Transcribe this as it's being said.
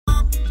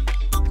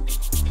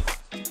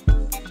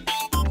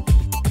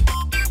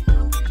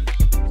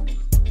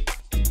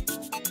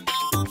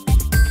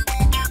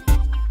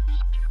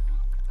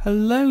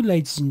Hello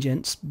ladies and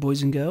gents,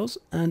 boys and girls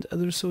and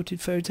other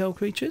assorted fairy tale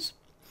creatures.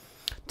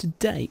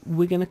 Today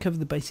we're going to cover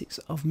the basics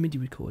of MIDI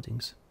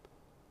recordings.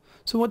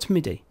 So what's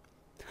MIDI?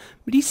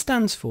 MIDI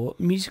stands for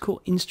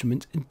Musical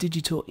Instrument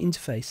Digital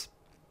Interface.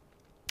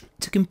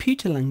 It's a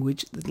computer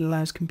language that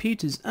allows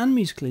computers and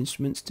musical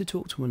instruments to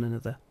talk to one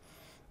another.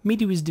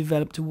 MIDI was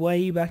developed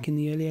way back in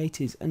the early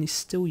 80s and is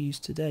still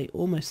used today,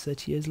 almost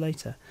 30 years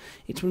later.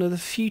 It's one of the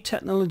few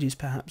technologies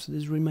perhaps that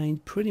has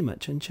remained pretty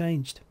much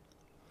unchanged.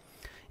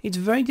 It's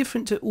very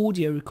different to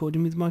audio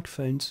recording with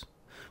microphones.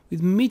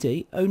 With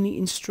MIDI, only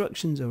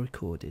instructions are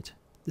recorded.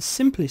 The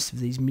simplest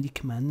of these MIDI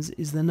commands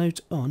is the note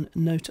on,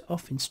 note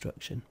off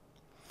instruction.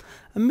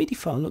 A MIDI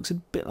file looks a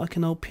bit like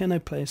an old piano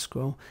player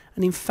scroll,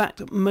 and in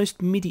fact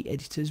most MIDI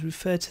editors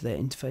refer to their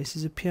interface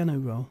as a piano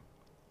roll.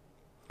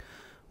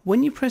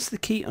 When you press the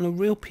key on a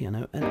real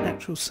piano, an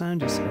actual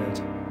sound is heard.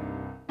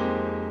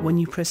 When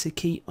you press a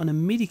key on a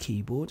MIDI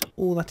keyboard,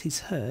 all that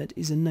is heard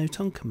is a note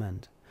on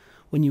command.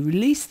 When you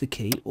release the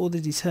key, all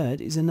that is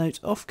heard is a note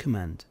off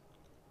command.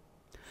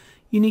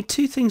 You need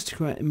two things to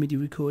create a MIDI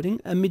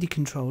recording: a MIDI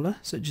controller,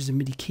 such as a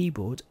MIDI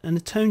keyboard, and a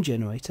tone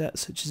generator,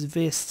 such as a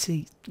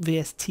VST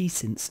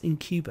synths in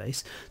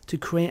Cubase, to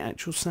create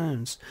actual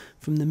sounds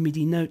from the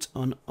MIDI note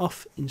on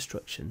off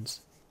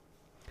instructions.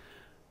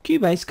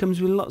 Cubase comes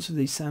with lots of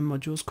these sound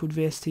modules called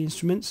VST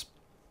instruments.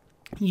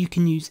 You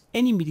can use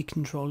any MIDI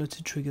controller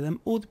to trigger them,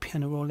 or the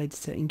piano roll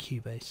editor in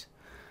Cubase.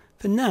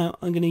 For now,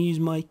 I'm going to use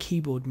my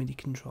keyboard MIDI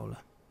controller.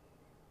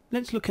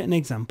 Let's look at an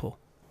example.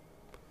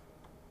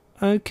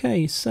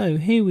 Okay, so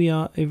here we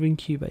are over in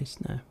Cubase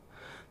now.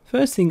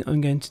 First thing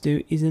I'm going to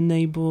do is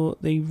enable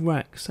the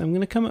rack. So I'm going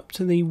to come up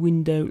to the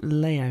window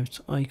layout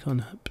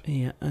icon up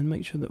here and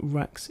make sure that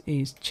racks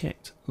is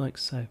checked like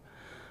so.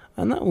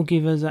 And that will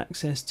give us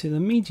access to the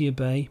media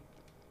bay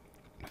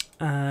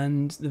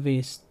and the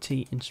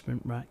VST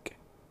instrument rack.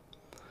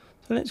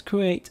 So let's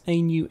create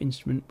a new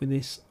instrument with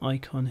this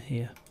icon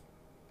here.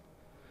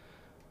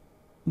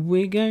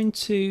 We're going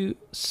to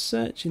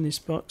search in this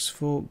box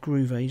for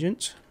Groove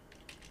Agent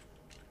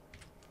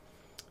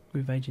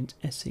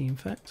SE in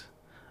fact,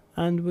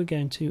 and we're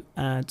going to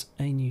add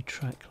a new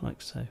track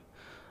like so.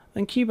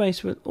 And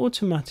Cubase will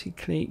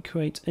automatically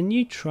create a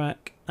new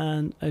track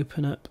and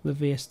open up the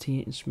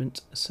VST instrument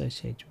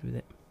associated with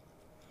it.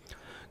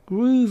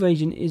 Groove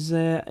Agent is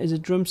a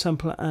drum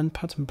sampler and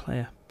pattern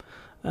player.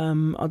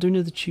 I'll do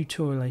another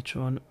tutorial later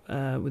on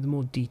with a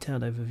more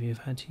detailed overview of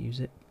how to use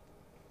it.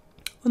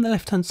 On the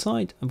left hand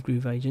side of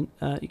Groove Agent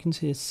you can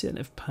see a set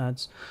of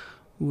pads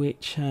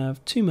which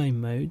have two main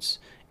modes: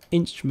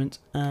 instrument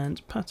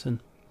and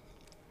pattern.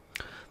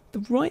 The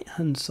right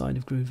hand side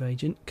of Groove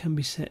Agent can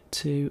be set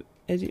to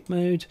edit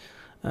mode,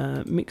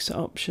 mixer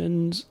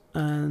options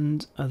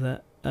and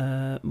other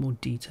more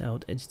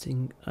detailed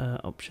editing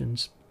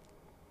options.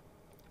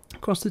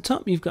 Across the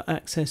top you've got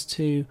access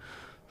to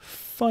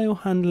file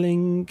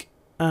handling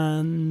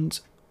and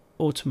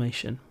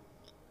automation.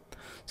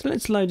 So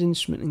let's load an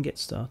instrument and get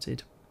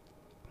started.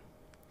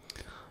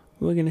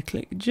 We're going to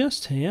click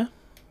just here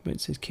where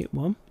it says kit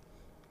 1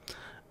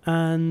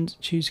 and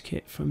choose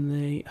kit from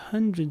the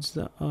hundreds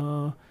that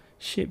are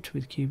shipped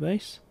with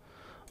Cubase.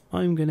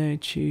 I'm going to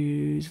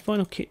choose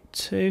vinyl kit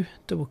 2,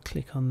 double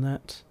click on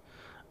that,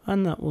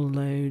 and that will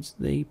load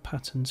the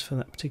patterns for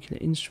that particular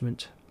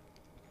instrument.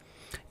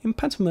 In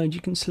pattern mode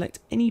you can select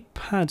any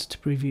pad to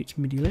preview its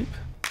MIDI loop.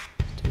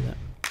 Let's do that.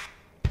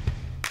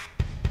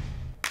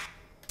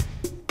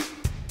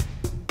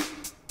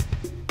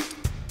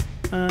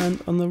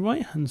 And on the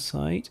right hand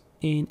side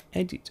in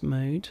edit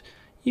mode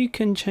you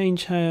can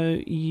change how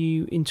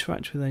you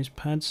interact with those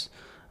pads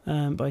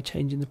by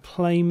changing the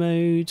play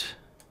mode,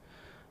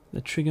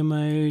 the trigger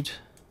mode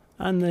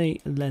and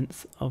the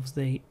length of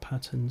the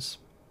patterns.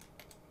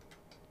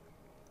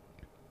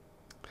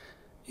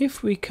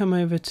 If we come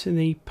over to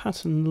the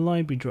pattern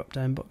library drop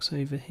down box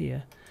over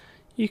here,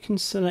 you can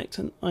select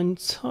an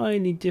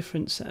entirely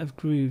different set of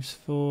grooves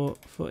for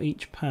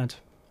each pad.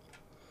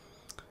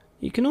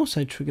 You can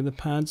also trigger the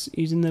pads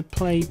using the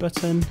play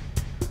button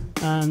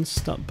and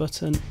stop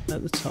button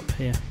at the top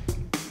here.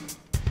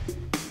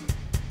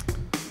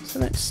 So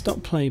let's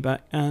stop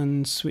playback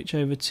and switch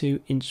over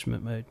to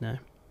instrument mode now.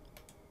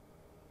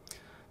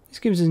 This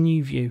gives us a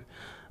new view.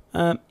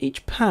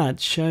 Each pad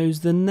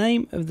shows the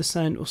name of the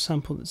sound or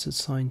sample that's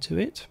assigned to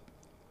it,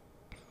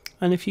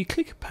 and if you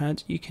click a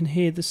pad you can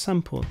hear the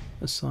sample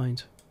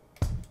assigned.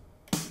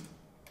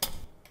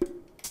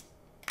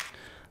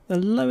 The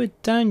lower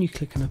down you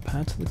click on a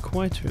pad, the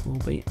quieter it will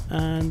be,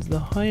 and the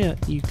higher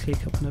you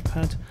click up on a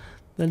pad,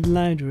 the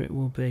louder it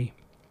will be.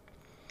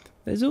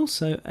 There's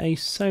also a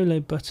solo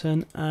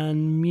button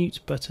and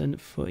mute button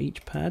for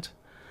each pad,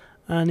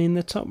 and in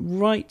the top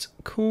right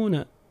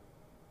corner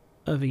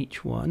of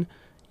each one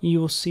you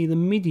will see the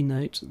MIDI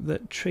note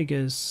that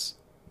triggers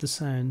the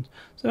sound.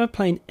 So if I'm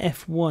playing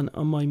F1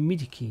 on my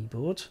MIDI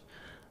keyboard,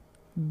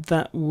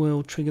 that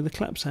will trigger the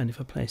clap sound. If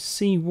I play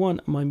C1 on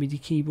my MIDI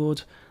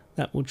keyboard,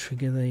 that will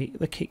trigger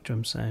the kick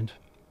drum sound.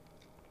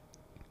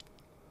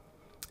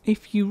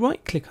 If you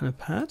right click on a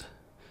pad,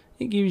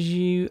 it gives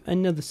you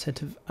another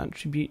set of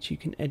attributes you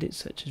can edit,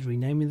 such as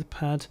renaming the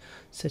pad,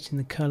 setting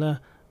the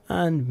colour,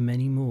 and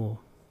many more.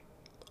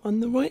 On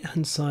the right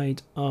hand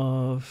side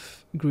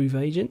of Groove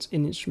Agent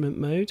in instrument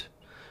mode,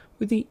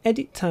 with the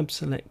Edit tab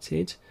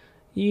selected,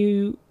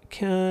 you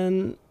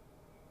can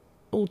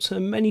alter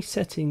many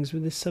settings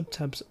with the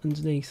sub-tabs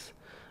underneath.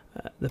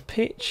 The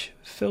pitch,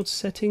 filter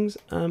settings,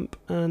 amp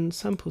and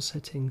sample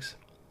settings.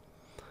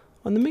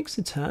 On the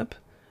Mixer tab,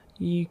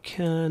 you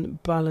can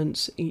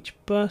balance each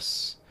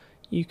bus,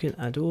 you can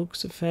add aux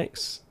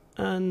effects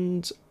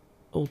and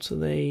alter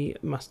the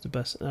master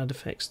bus and add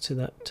effects to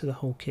the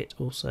whole kit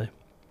also.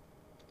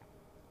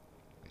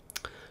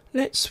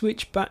 Let's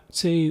switch back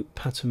to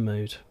pattern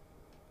mode.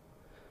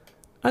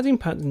 Adding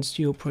patterns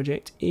to your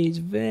project is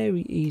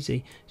very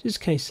easy. It's just a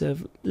case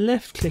of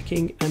left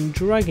clicking and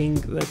dragging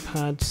the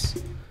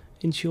pads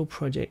into your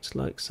project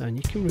like so, and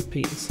you can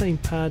repeat the same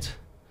pad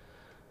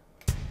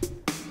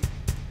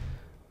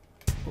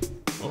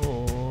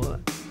or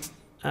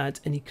add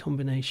any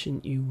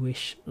combination you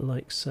wish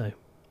like so.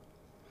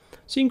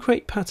 So you can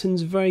create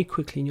patterns very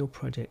quickly in your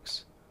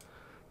projects.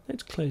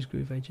 Let's close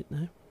Groove Agent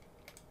now.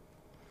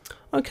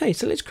 Okay,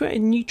 so let's create a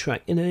new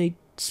track in a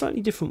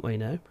slightly different way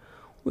now.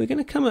 We're going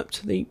to come up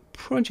to the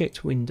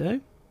project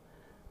window,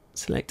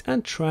 select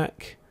add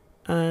track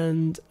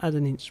and add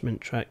an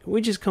instrument track,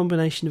 which is a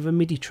combination of a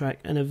MIDI track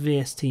and a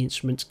VST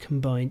instrument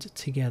combined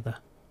together.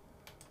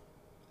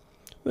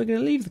 We're going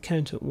to leave the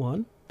count at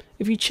 1.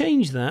 If you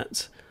change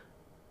that,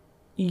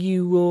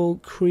 you will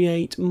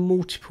create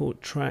multiple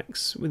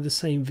tracks with the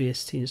same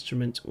VST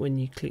instrument when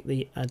you click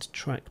the add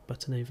track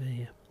button over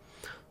here.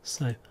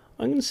 So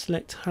I'm going to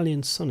select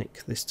Halion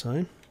Sonic this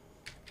time.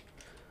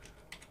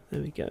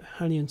 There we go,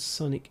 Halion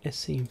Sonic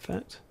SE in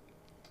fact.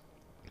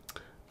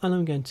 And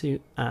I'm going to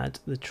add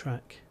the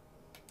track.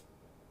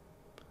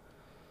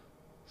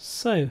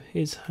 So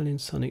here's Halion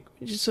Sonic,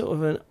 which is sort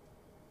of an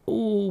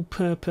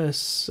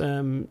all-purpose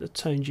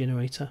tone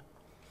generator.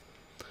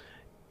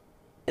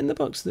 In the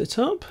box at the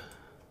top,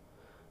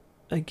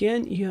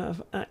 again you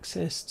have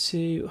access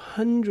to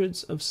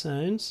hundreds of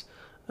sounds.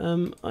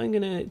 I'm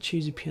going to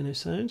choose a piano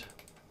sound,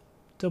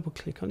 double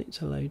click on it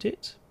to load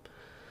it.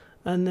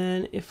 And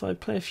then if I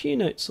play a few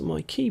notes on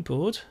my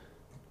keyboard,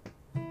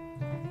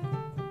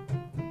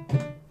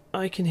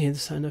 I can hear the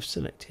sound I've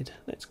selected.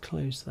 Let's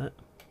close that.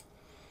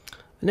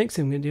 The next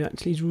thing I'm going to do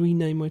actually is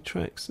rename my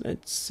tracks.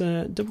 Let's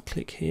double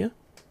click here,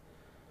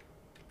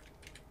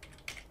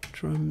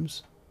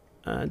 drums,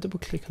 double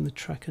click on the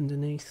track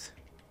underneath,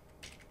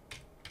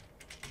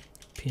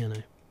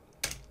 piano.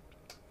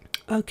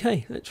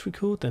 Okay, let's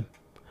record them.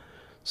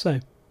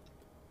 So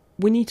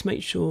we need to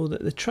make sure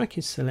that the track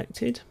is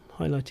selected,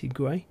 highlighted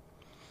grey.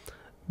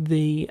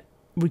 The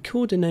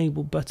record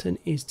enable button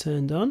is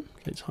turned on,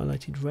 it's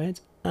highlighted red,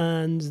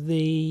 and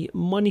the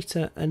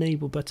monitor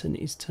enable button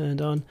is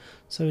turned on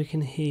so we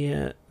can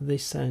hear the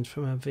sound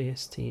from our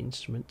VST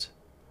instrument.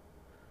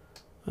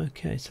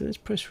 Okay, so let's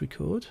press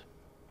record.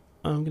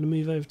 I'm going to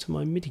move over to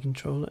my MIDI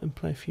controller and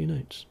play a few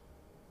notes.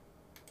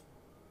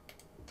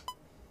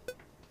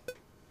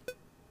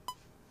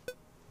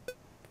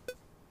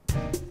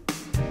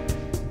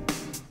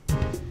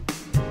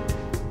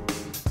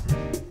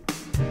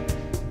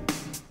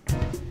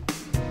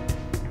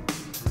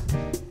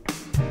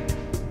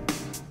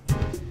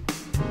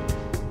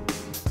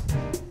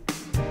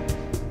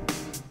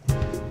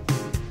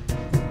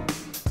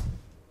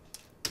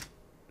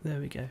 There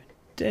we go,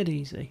 dead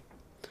easy.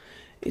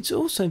 It's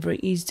also very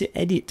easy to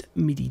edit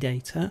MIDI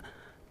data,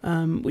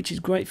 which is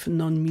great for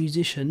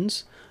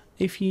non-musicians.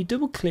 If you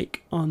double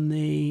click on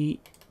the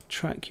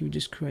track you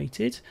just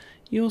created,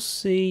 you'll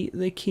see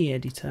the key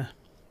editor,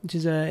 which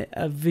is a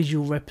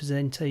visual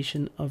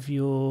representation of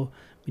your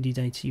MIDI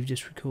data I've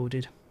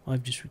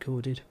just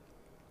recorded.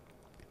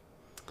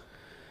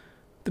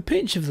 The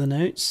pitch of the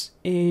notes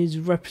is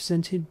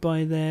represented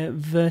by their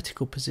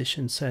vertical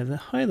position, so the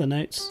higher the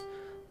notes,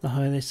 the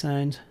higher they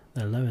sound,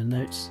 the lower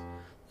notes,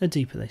 the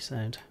deeper they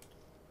sound.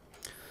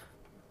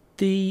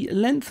 The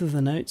length of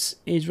the notes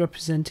is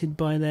represented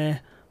by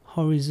their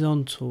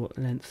horizontal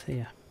length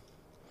here.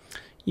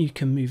 You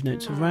can move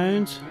notes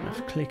around,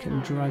 left click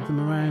and drag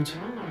them around.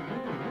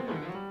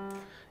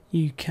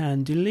 You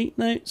can delete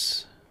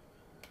notes,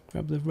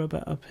 grab the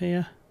rubber up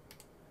here.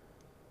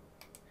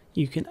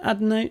 You can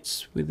add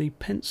notes with the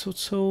pencil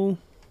tool.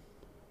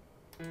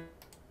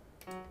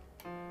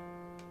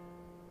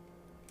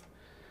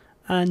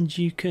 And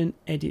you can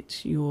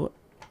edit your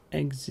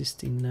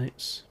existing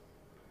notes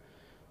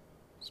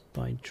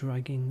by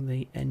dragging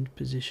the end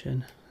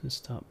position and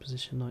start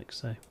position like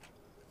so.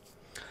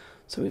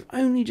 So we've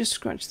only just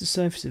scratched the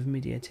surface of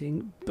MIDI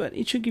editing, but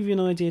it should give you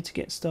an idea to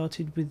get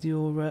started with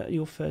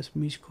your first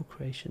musical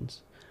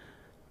creations.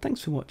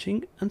 Thanks for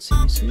watching and see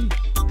you soon.